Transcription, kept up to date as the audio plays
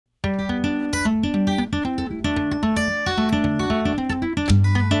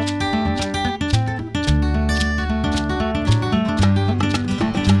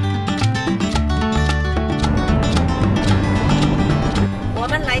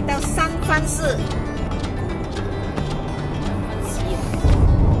到三藩市。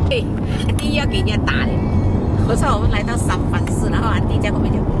嘿，安迪要给人家打了。我说我们来到三藩市，然後安迪在後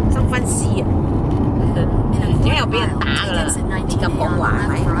面講三藩市啊，而家又俾人打噶啦，你咁講話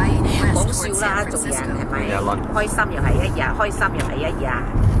係咪？講笑啦，做人係咪？開心又係一日，開心又係一日。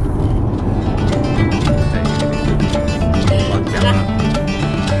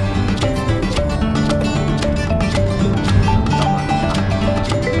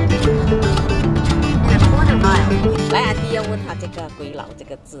来，安迪要問下這個鬼佬這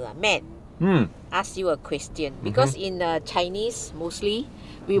個字啊 ，man。Ask you a question because in Chinese mostly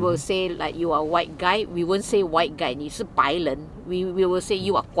we will say like you are white guy. We won't say white guy. 你是白人 we will say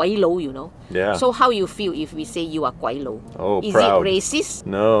you are 鬼佬 you know. Yeah. So how you feel if we say you are 鬼佬? Oh, is proud. it racist?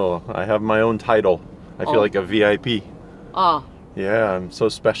 No, I have my own title. I feel like a VIP. Oh. Yeah, I'm so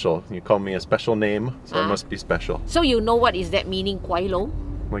special. You call me a special name, so I must be special. So you know what is that meaning 鬼佬?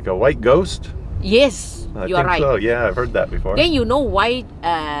 Like a white ghost? Yes, you are right. So. Yeah, I've heard that before. Then you know why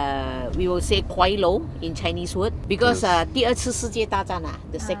we will say 鬼佬 in Chinese word? Because 第二次世界大战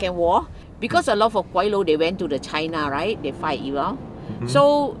the Second War. Because a lot of 鬼佬 they went to the China, right? They fight you know.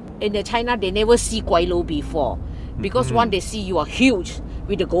 So in the China they never see 鬼佬 before. Because one they see you are huge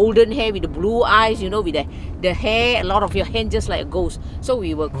with the golden hair, with the blue eyes, you know, with the hair, a lot of your hand just like a ghost. So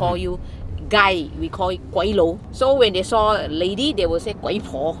we will call you guy. We call it 鬼佬. So when they saw a lady, they will say 鬼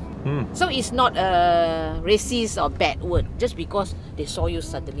婆. So it's not a racist or bad word just because they saw you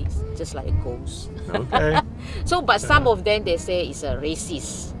suddenly just like a ghost. Okay. So but some of them they say it's a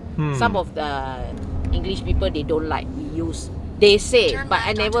racist. Some of the English people they don't like we use. They say, but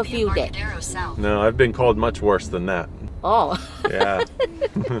I never feel that. No, I've been called much worse than that. Oh. Yeah.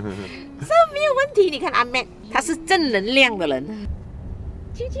 So 没有问题，你看阿妹，她是正能量的人，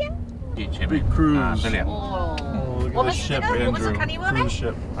就这样。 Big cruise. 这里。哦。我们是 Carnival 咩？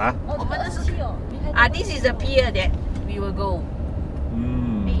啊？我们的是this is the pier that we will go.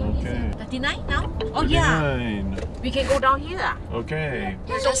 Okay. 39 now? Oh yeah. We can go down here. Okay.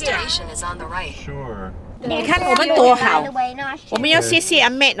 Your destination is on the right. Sure. 你看我们多好，我们要谢谢阿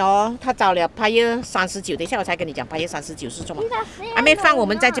妹哦，她找了8月39，等一下我才跟你讲8月39是什么。阿妹放我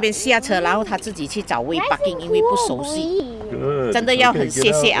们在这边下车，然后她自己去找位 parking， 因为不熟悉，真的要很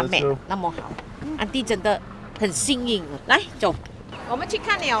谢谢阿妹，那么好，安迪真的很幸运。来走，我们去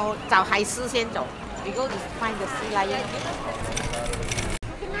看了找海狮先走。We go to find the sea lion。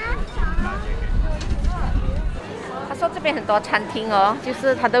他说这边很多餐厅哦，就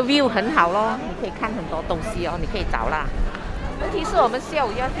是它的 view 很好咯，你可以看很多东西哦，你可以找啦。问题是我们下午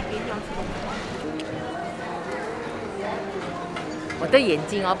要去别地方吃东西。我的眼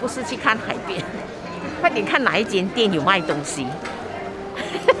睛哦，不是去看海边，快点看哪一间店有卖东西。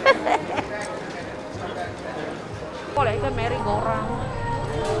过来一个 merry-go-round，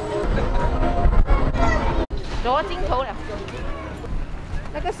 走到尽头了。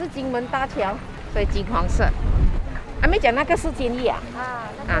那个是金门大桥，所以金黄色。还没讲那个是监狱啊？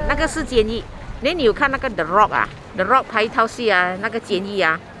那个是监狱。你有看那个 The Rock 啊 ？The Rock 拍一套戏啊，那个监狱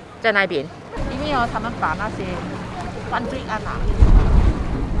啊，在那边。因为哦，他们把那些犯罪案啊，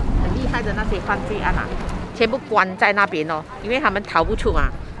很厉害的那些犯罪案啊，全部关在那边哦，因为他们逃不出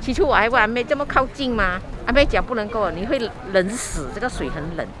嘛。起初我还问阿妹这么靠近吗？阿妹讲不能够，你会冷死，这个水很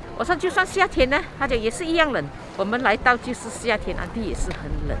冷。我说就算夏天呢，他讲也是一样冷。我们来到就是夏天，安迪也是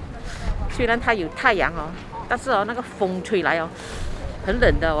很冷，虽然它有太阳哦。但是哦，那个风吹来哦，很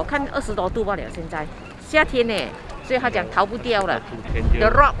冷的。我看20多度罢了，现在夏天呢，所以他讲逃不掉了。The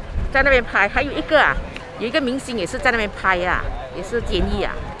Rock 在那边拍，还有一个啊，有一个明星也是在那边拍啊，也是监狱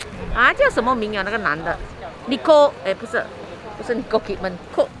啊，叫什么名啊？那个男的 ，Nicole， 不是 Nicole Kidman，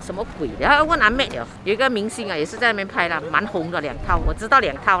 什么鬼？然后问阿妹了，有一个明星啊，也是在那边拍了，蛮红的2套，我知道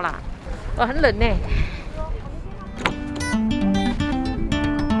2套啦。哇，很冷呢。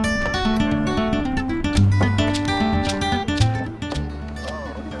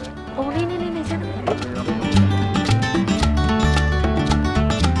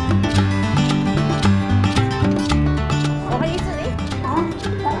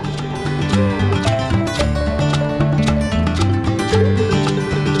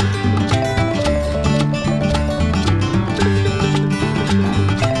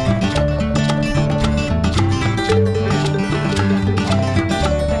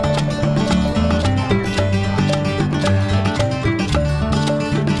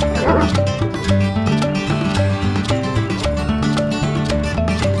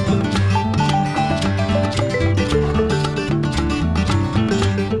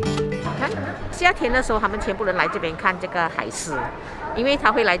夏天的时候，他们全部人来这边看这个海狮，因为他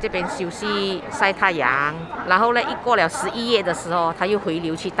会来这边休息、晒太阳。然后呢，一过了11月的时候，他又回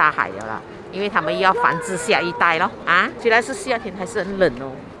流去大海了啦，因为他们要繁殖下一代咯。啊，虽然是夏天，还是很冷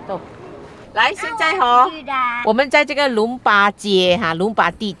哦。走。 来，现在我们在这个伦巴街伦巴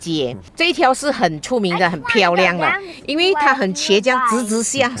底街这一条是很出名的、很漂亮的，因为它很斜，这样直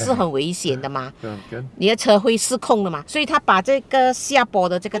下是很危险的嘛，你的车会失控的嘛，所以他把这个下坡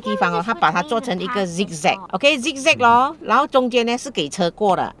的这个地方他把它做成一个 zigzag，OK，zigzag 咯，然后中间呢是给车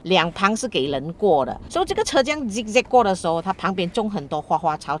过的，两旁是给人过的，所以这个车这样 zigzag 过的时候，它旁边种很多花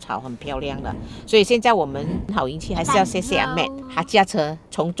花草草，很漂亮的，所以现在我们好运气，还是要谢谢阿妹，她驾车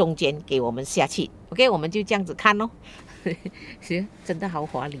从中间给我们下去 ，OK， 我们就这样子看咯。行，真的豪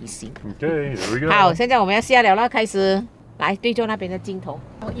华旅行。Okay, here we go. 好，现在我们要下了，开始来对着那边的镜头。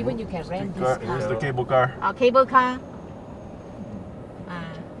Even you can rent this Here's the car. cable car. Cable car.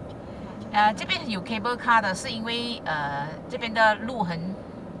 这边有 cable car 的，是因为这边的路很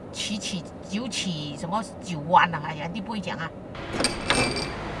九曲什么9弯啊，哎呀，你不会讲啊。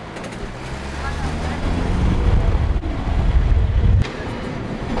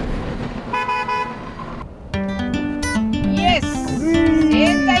 Yes，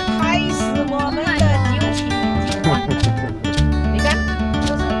 现在开始我们的9曲9弯。你看，就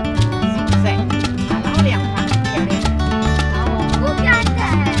是 zigzag， 然后两旁很漂亮。然后不敢的。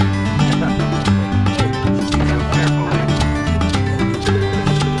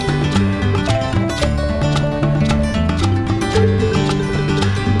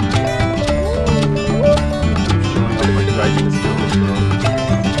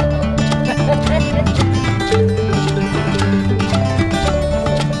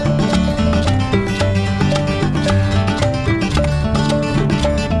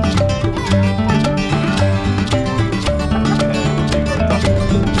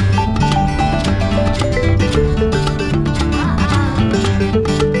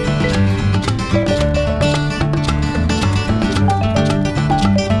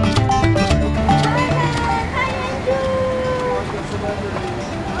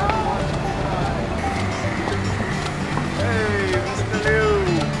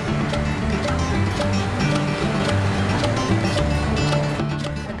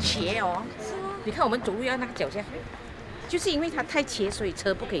你看我们走路要那个脚下，就是因为它太斜，所以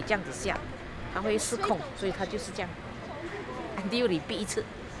车不可以这样子下，它会失控，所以它就是这样。Liew你逼一次，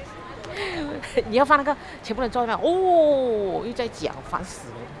你要放那个全部人坐那边，哦，又在讲，烦死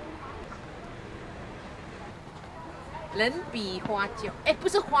了。人比花娇，哎，不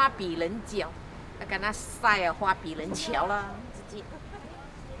是花比人娇，那跟他晒啊，花比人巧啦，自己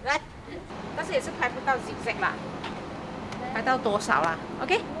来，但是也是拍不到 zigzag 啦，拍到多少啦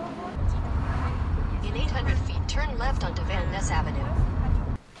 ？OK。 In 800 feet, turn left onto Van Ness Avenue.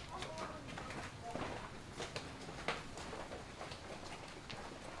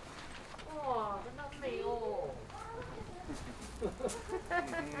 哇，真的美哦！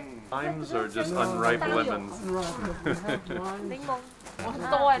 Limes or just unripe lemons? 柠檬，哇，很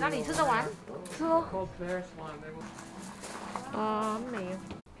多哎，那你吃得完？吃哦。啊，很美哦。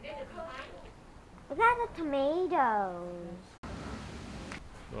Is that the tomatoes?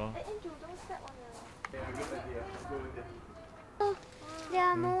 Well. There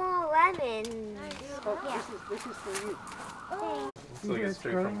are more lemons. Yeah. This is for you. Looks like it's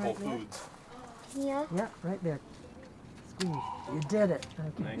straight from Whole Foods. Here. Yeah, right there. Squeeze. You did it.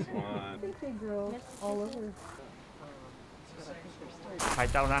 Okay. Nice one. They grow all over. 拍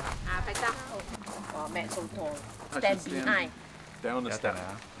照啦！拍照。哦，Matt so tall. Stand behind. Down a step.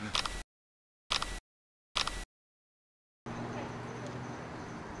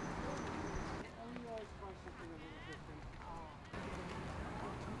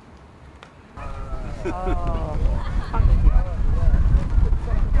 哦，放。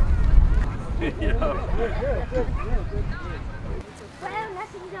Well,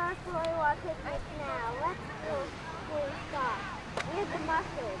 nothing's on story walk picnic now. Let's go where we start. Here's the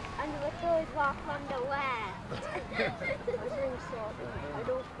mustard under the third rock from the west. I bring salt. I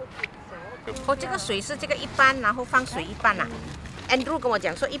don't cook with salt. 哦，这个水是这个一般，然后放水一半啊。Andrew 跟我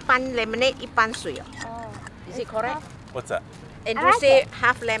讲说一般 lemonade 一般水哦。Is it correct? What's that? Andrew say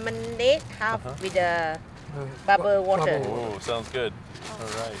half lemonade, half with the bubble water. Oh, sounds good. All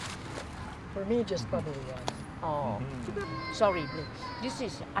right. For me, just bubbly water. Oh, sorry, this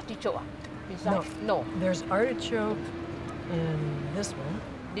is artichoke. Inside? No, There's artichoke in this one.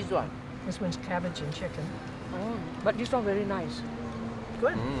 this one. This one's cabbage and chicken. Oh, but this one very nice.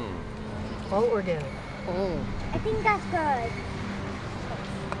 Good. All organic. Oh, I think that's good.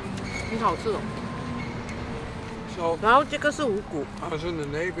 很好吃哦。So 然后这个是五谷， I was in the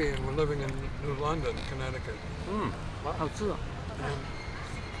Navy and we're living in New London, Connecticut. 好吃哦。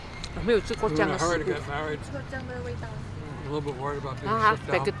我没有吃过 We 这 were 样 in a 的 hurry 食 to 物 get。married. 这个这样的味道。A little bit worried about being 啊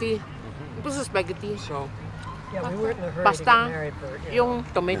shipped out. ，spaghetti，不是 spaghetti， So Yeah, we weren't in a hurry to get Pasta married for it. 用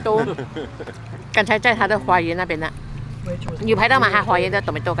tomato。刚才在他的花园那边呢， Which was 你有拍到吗？他花园的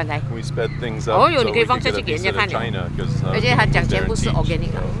tomato 刚才。 We sped things up 哦哟， so 你可以 we 放 could 下 get 去 a 给人 piece 家 of 看 China 了。 because 而且他讲 there 全 in 部是 teach.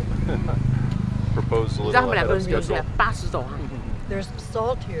 organic 的。 Proposed a 你知道 little 他们两 ahead 个 of 人有些 schedule. 80种啊。 there's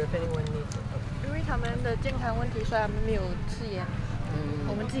salt here if anyone needs it. 因为他们的健康问题，所以他们没有吃盐。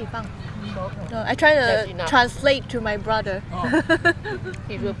我们自己放。No, I try That's to enough. translate to my brother.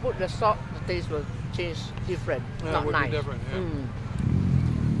 If you put the salt, the taste will change different, yeah, it not would be nice. different. Yeah.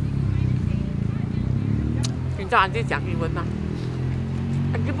 你知道安迪讲英文吗？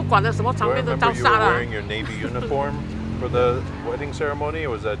安迪不管了什么 Do 场 I 面都 remember 照 you 杀 were 了。 wearing your Navy uniform for the wedding ceremony, or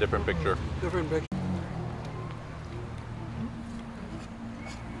was that a different picture? Different picture.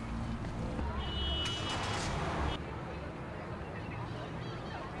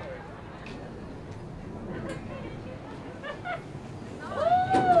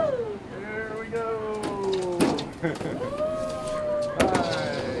 There we go.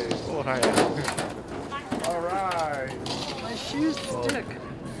 Hi. All right. My shoes stick.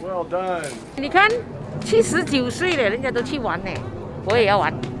 Well done. 你看，79岁了，人家都去玩呢，我也要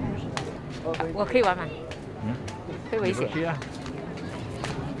玩。我可以玩吗？会危险。 All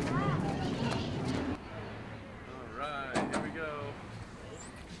right, here we go.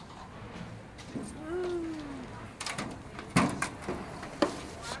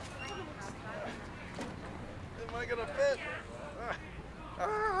 Am I gonna fit?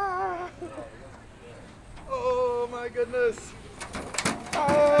 Ah. Oh my goodness.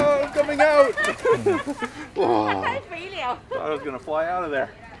 Oh, I'm coming out. Whoa. 太肥了， Thought I was gonna fly out of there.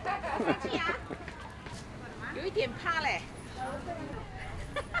 有一点怕嘞。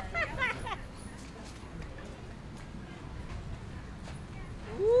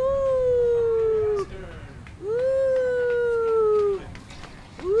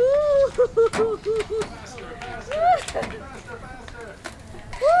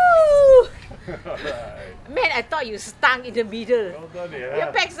Man, I thought you stung in the middle. Well done, Your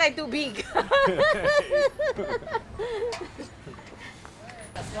yeah. backside too big.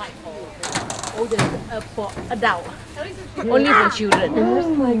 For adult, only for children. In this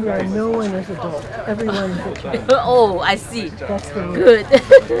playground, no one is adult. Everyone is a child. Oh, I see. That's the rule. Good.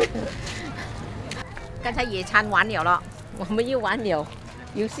 刚才野餐完了了，我们又玩了，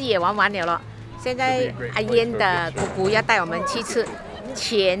游戏也玩完了了。现在阿燕的姑姑要带我们去吃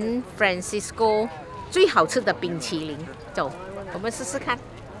前 Francisco 最好吃的冰淇淋，走，我们试试看。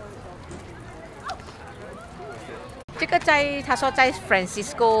这个他说在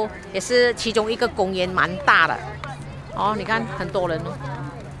Francisco 也是其中一个公园，蛮大的。哦，你看很多人哦。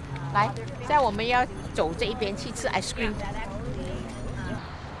来，现在我们要走这一边去吃 ice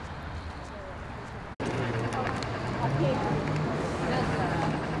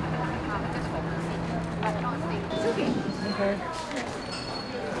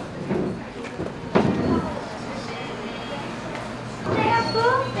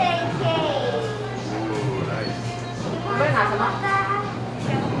birthday cake. 你会拿什么？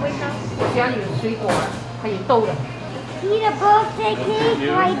我喜欢有水果的，还有豆的。 See the birthday cake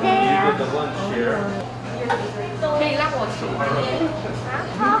right there. The lunch here. 可以让我吃吗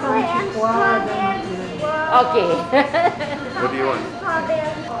Chocolate and strawberry.？OK。 What do you want?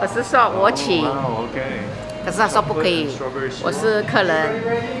 Strawberry. 我是说我请， Wow, okay. 可是他说不可以，我是客人。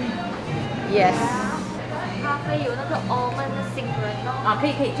Yes。咖啡有那个 almond 的杏仁哦。啊，可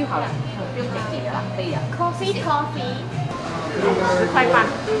以就好了，不用讲解了，可以了。 Coffee. 10块半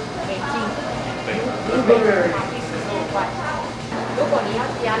美金，45块。如果你要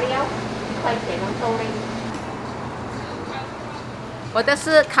加料，1块钱能收嘞。我的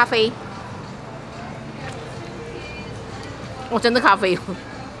是咖啡，我真的咖啡。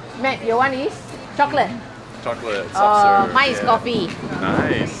Matt, your one is chocolate. Chocolate, soft serve. Mine is yeah. coffee.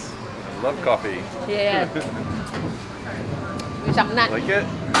 Nice. I love coffee. Yeah. With some nut. Like it?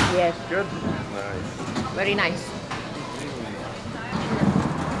 Yes. Good? Nice. Very nice.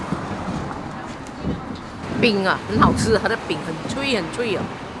 饼啊，很好吃，它的饼很脆哦，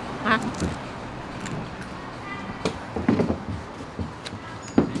啊。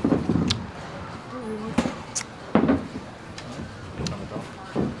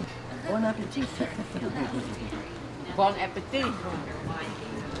Bon appetit. Bon appetit.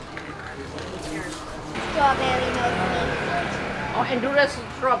 Strawberry milk. Oh, Honduras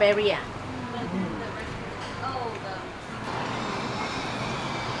strawberry 啊。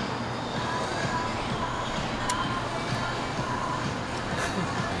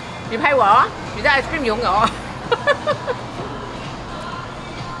你拍我哦，你的 ice cream 拥有哦。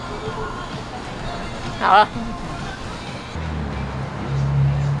好了。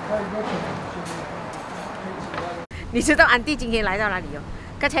你知道安迪今天来到哪里哦？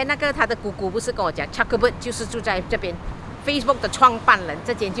刚才那个他的姑姑不是跟我讲 ，Chuckabird 就是住在这边 ，Facebook 的创办人，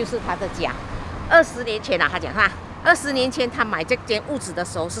这间就是他的家。20年前啊，他讲20年前他买这间屋子的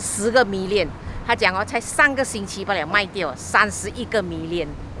时候是10个million，他讲哦，才3个星期罢了卖掉31个million，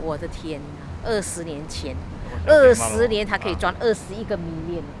我的天哪！20年前，20年他可以赚21个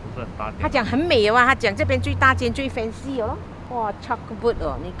million。他讲很美哦，他讲这边最大间最 fancy 哦，哇 ，Chuckabird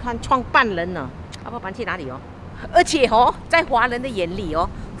哦，你看创办人呢，要不搬去哪里哦？而且哦，在华人的眼里哦，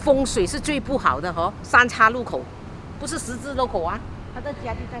风水是最不好的哦。3岔路口，不是十字路口啊，他的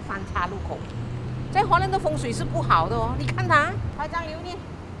家就在3岔路口。在华人的风水是不好的哦。你看他，拍张留念。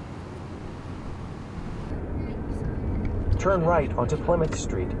Turn right onto Plymouth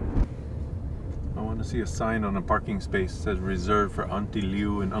Street. I want to see a sign on a parking space that says reserved for Auntie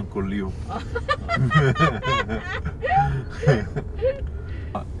Liew and Uncle Liew.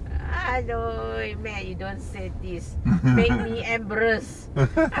 Hello, man, you don't say this. Make me embarrassed.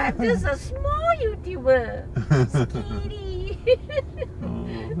 I'm just a small YouTuber. Skinny. Oh,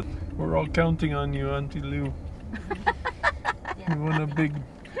 we're all counting on you, Auntie Liew. We want to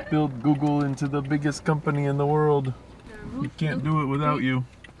build Google into the biggest company in the world. We can't do it without you.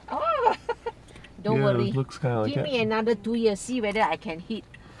 Oh, don't Yeah, worry. it looks kind of like Give it. me another 2 years, see whether I can hit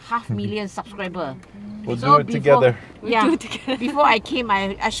 500,000 subscribers. We'll do it together. Yeah, before I came,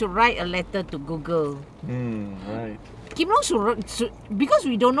 I should write a letter to Google. Right. Kim Long should, because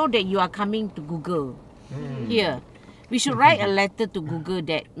we don't know that you are coming to Google here. We should write a letter to Google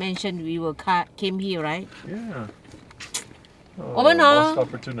that mentioned we will came here, right? Yeah. 我们呢 lost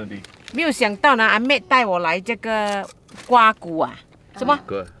opportunity. 没有想到呢，阿妹带我来这个瓜谷啊，什么？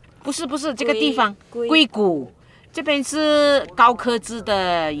不是这个地方，硅谷这边是高科技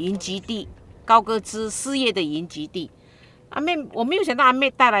的云集地，高科技事业的云集地。阿妹，我没有想到阿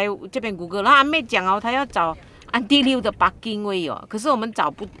妹带来这边谷歌，然后阿妹讲哦，她要找Auntie Liew的 parking 位哦，可是我们找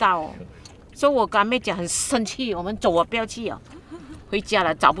不到哦，所以我跟阿妹讲很生气，我们走啊，不要去哦。回家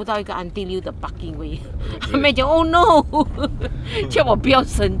了，找不到一个Auntie Liew的 parking 位，阿妹讲 Oh no， 叫我不要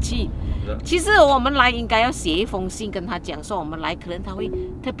生气。其实我们来应该要写一封信跟他讲说我们来，可能他会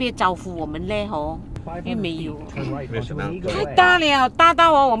特别招呼我们嘞哦，因为没有，太大了，大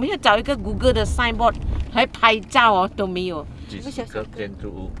到哦，我们要找一个谷歌的 signboard 还拍照哦都没有。几十个建筑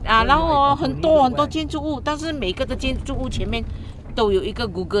物啊，然后哦很多建筑物，但是每个的建筑物前面都有一个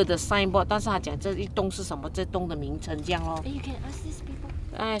谷歌的 signboard， 但是他讲这一栋是什么，这栋的名称这样咯。You can ask these people.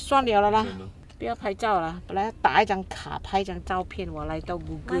 哎，算了啦，不要拍照了。本来打一张卡，拍一张照片，我来到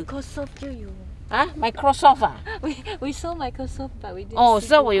谷歌。Microsoft 就有。啊 ，Microsoft 啊 We saw Microsoft, but we didn't. 哦，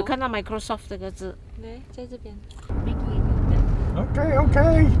是啊，我有看到 Microsoft 这个字。来，在这边。Okay,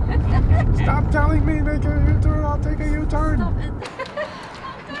 okay. Stop telling me make a U-turn. I'll take a U-turn.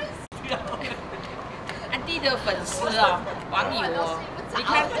 安迪的粉丝哦，网友哦，你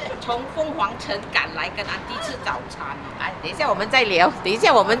看从凤凰城赶来跟安迪吃早餐哦。哎，等一下我们再聊，等一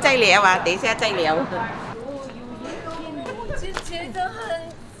下再聊。之前的很。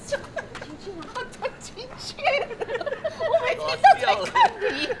我每天都在看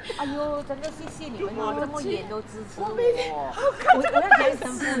你，哎呦，真的谢谢你们哦，这么远都支持我。我要怎样称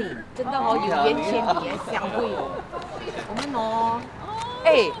呼你？真的哦，有缘千里相会哦。我们哦，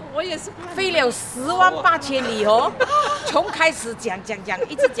哎，我也是飞了10万8千里哦，从开始讲，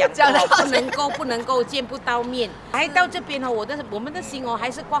一直讲到不能够见不到面，来到这边哦，我们的心哦还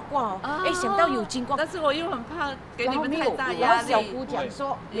是挂挂哦。哎，想到有经过，但是我又很怕给你们太大然后压力。小姑讲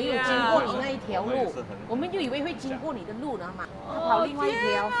说没有经过你那一条路，我们就以为会经过你的路了嘛，他跑另外一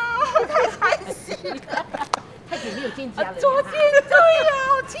条，太开心了。太久没有见家人了。昨天对呀，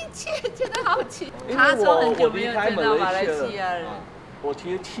好亲切，真的好亲。他说很久没有见到马来西亚人。我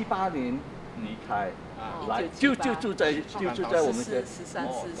其实7、8年离开，来就住在我们这13、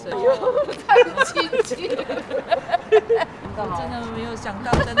14岁，太亲切。我真的没有想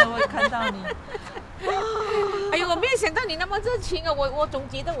到，真的会看到你。哎呦，我没有想到你那么热情啊！我总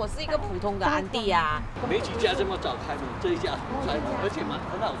觉得我是一个普通的安迪啊。没几家这么早开门，这一家开门，而且很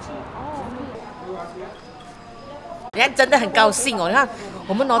好吃。你看，真的很高兴哦！你看，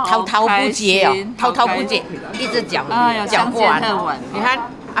我们滔滔不绝哦，滔滔不绝，一直讲不完。你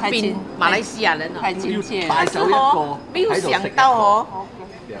看阿斌，马来西亚人哦，太亲切了。但是哦，没有想到哦，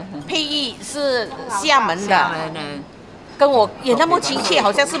配艺是厦门的，跟我也那么亲切，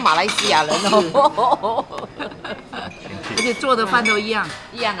好像是马来西亚人哦。而且做的饭都一样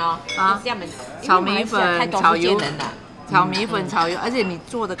哦，啊，厦门炒米粉、炒油人了。炒米粉、炒油，而且你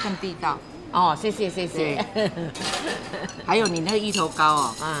做的更地道。哦，谢谢谢谢。还有你那个芋头糕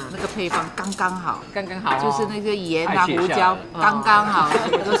哦，那个配方刚刚好，刚刚好，就是那个盐啊、胡椒刚刚好，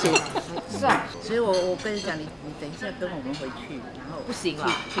我都写。是啊，所以我跟你讲，你等一下跟我们回去，然后不行了，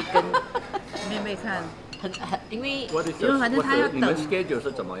去跟妹妹看，因为反正她要等。你们 schedule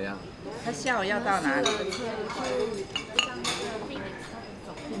是怎么样？她下午要到哪里？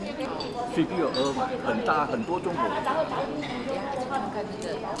去必有额买，很大很多中国。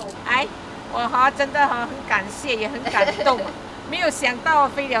哎，我真的很感谢，也很感动。没有想到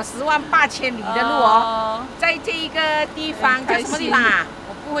飞了108000里的路哦，在这一个地方叫什么地方啊？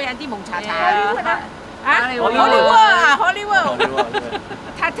我不会地蒙查查啊，Hollywood，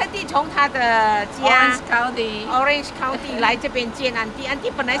他特地从他的家 Orange County 来这边见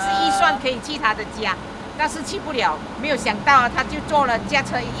Auntie，本来是预算可以去他的家。但是去不了，没有想到他就坐了驾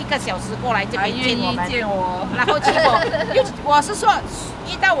车1个小时过来这边见我们，然后请我是说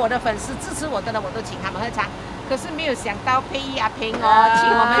遇到我的粉丝支持我的人，我都请他们喝茶。可是没有想到佩仪阿平请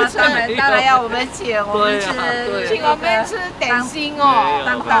我们吃，当然要我们请我们吃，请我们吃点心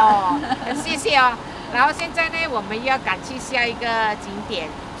哦，谢谢哦。然后现在呢，我们要赶去下一个景点，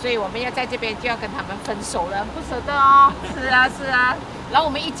所以我们要在这边就要跟他们分手了，不舍得哦。是啊。然后我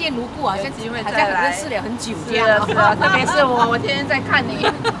们一见如故，好像认识了很久这样。是啊，特别是我天天在看你。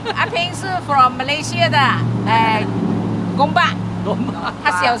阿平是 from Malaysia 的，公巴，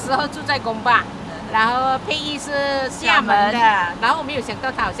他小时候住在公巴。然后佩仪是厦门的，然后我没有想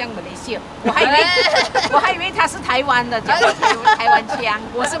到他好像马来西亚，我还以为他是台湾的，讲台湾腔，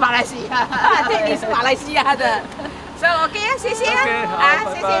我是马来西亚，对，你是马来西亚的，所以 OK 啊，谢谢啊，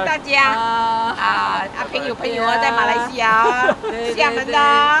谢谢大家啊，阿平有朋友在马来西亚，厦门的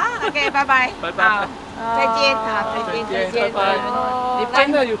 ，OK， 拜拜，好。再见啊！再见！你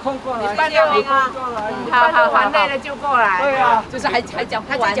真的有空过来？你办了好，玩累了就过来。对啊，就是还讲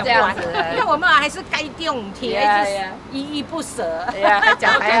不完这样子。你看我们还是该用铁，依依不舍。还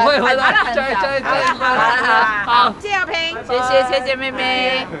讲还要回来，好，谢谢阿平，谢谢妹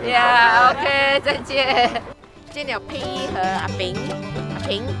妹，OK， 再见。见了佩仪和阿平，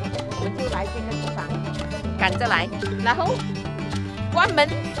我们就来这个地方，赶着来，然后关门。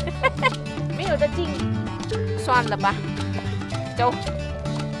没有的进，算了吧，走。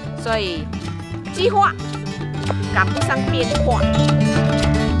所以计划赶不上变化。